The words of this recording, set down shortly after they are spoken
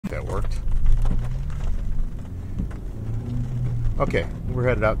worked. Okay, we're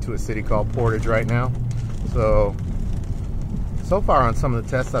headed out to a city called Portage right now. So far on some of the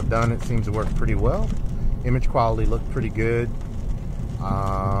tests I've done, it seems to work pretty well. Image quality looked pretty good.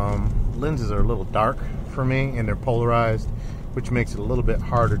 Lenses are a little dark for me, and they're polarized, which makes it a little bit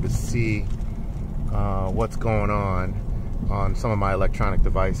harder to see what's going on some of my electronic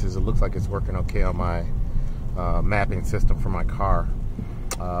devices. It looks like it's working okay on my mapping system for my car,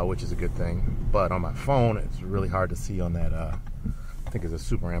 which is a good thing. But on my phone, it's really hard to see on that, I think it's a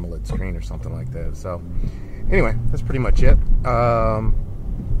Super AMOLED screen or something like that. So anyway, that's pretty much it.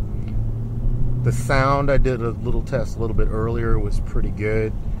 The sound, I did a little test a little bit earlier, was pretty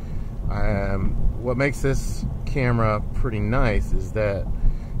good. What makes this camera pretty nice is that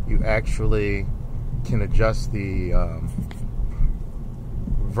you actually can adjust the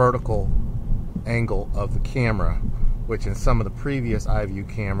vertical angle of the camera, which in some of the previous iVue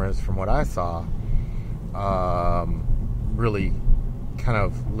cameras, from what I saw, really kind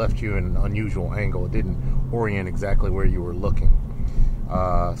of left you in an unusual angle. It didn't orient exactly where you were looking.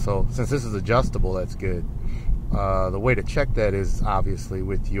 So since this is adjustable, that's good. The way to check that is obviously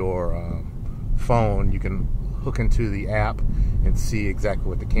with your phone. You can hook into the app and see exactly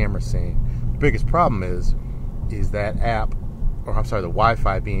what the camera's seeing. The biggest problem is that app, or I'm sorry, the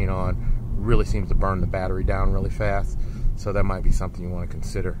Wi-Fi being on really seems to burn the battery down really fast. So that might be something you want to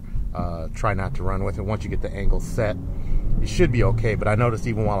consider. Try not to run with it. Once you get the angle set, it should be okay. But I noticed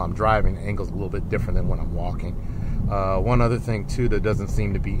even while I'm driving, the angle's a little bit different than when I'm walking. One other thing too, there doesn't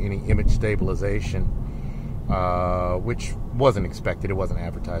seem to be any image stabilization, which wasn't expected. It wasn't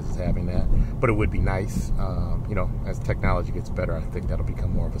advertised as having that, but it would be nice. You know, as technology gets better, I think that'll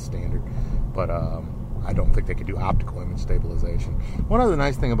become more of a standard. But I don't think they could do optical image stabilization. One other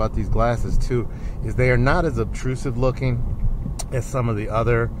nice thing about these glasses too is they are not as obtrusive looking as some of the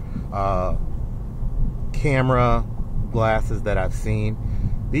other camera glasses that I've seen.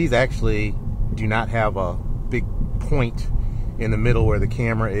 These actually do not have a big point in the middle where the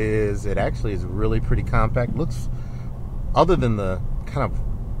camera is. It actually is really pretty compact. Looks, other than the kind of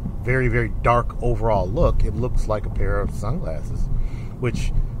very, very dark overall look, it looks like a pair of sunglasses,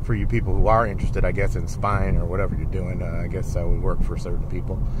 which for you people who are interested, I guess, in spying or whatever you're doing, I guess that would work for certain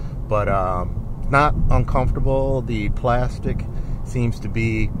people. But not uncomfortable. The plastic seems to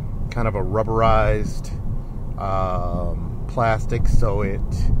be kind of a rubberized plastic, so it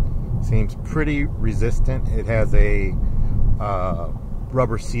seems pretty resistant. It has a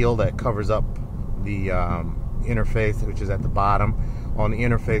rubber seal that covers up the interface, which is at the bottom. On the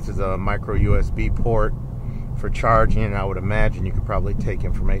interface is a micro USB port for charging, and I would imagine you could probably take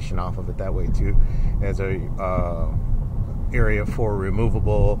information off of it that way too. There's a area for a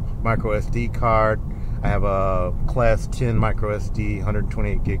removable micro SD card. I have a class 10 micro SD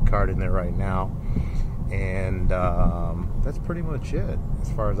 128 gig card in there right now, and that's pretty much it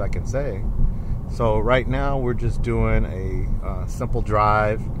as far as I can say. So right now we're just doing a simple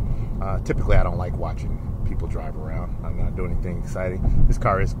drive. Typically I don't like watching people drive around. I'm not doing anything exciting. This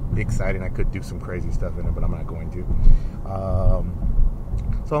car is exciting. I could do some crazy stuff in it, but I'm not going to.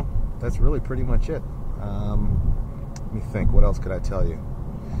 So that's really pretty much it. Let me think, what else could I tell you?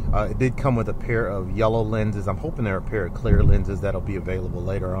 It did come with a pair of yellow lenses. I'm hoping there are a pair of clear lenses that'll be available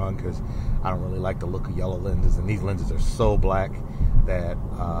later on, because I don't really like the look of yellow lenses, and these lenses are so black that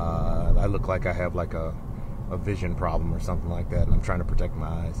I look like I have like a vision problem or something like that, and I'm trying to protect my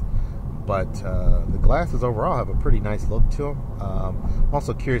eyes. But the glasses overall have a pretty nice look to them. I'm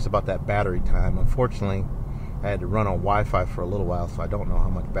also curious about that battery time. Unfortunately, I had to run on Wi-Fi for a little while, so I don't know how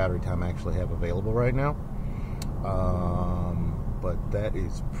much battery time I actually have available right now. But that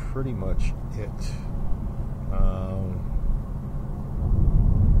is pretty much it. I'm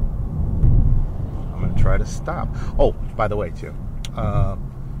going to try to stop. Oh, by the way, too.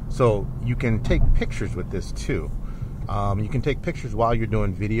 So you can take pictures with this, too. You can take pictures while you're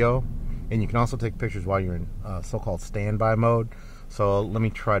doing video, and you can also take pictures while you're in so-called standby mode. So let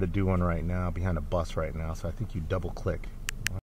me try to do one right now, behind a bus right now. So I think you double-click.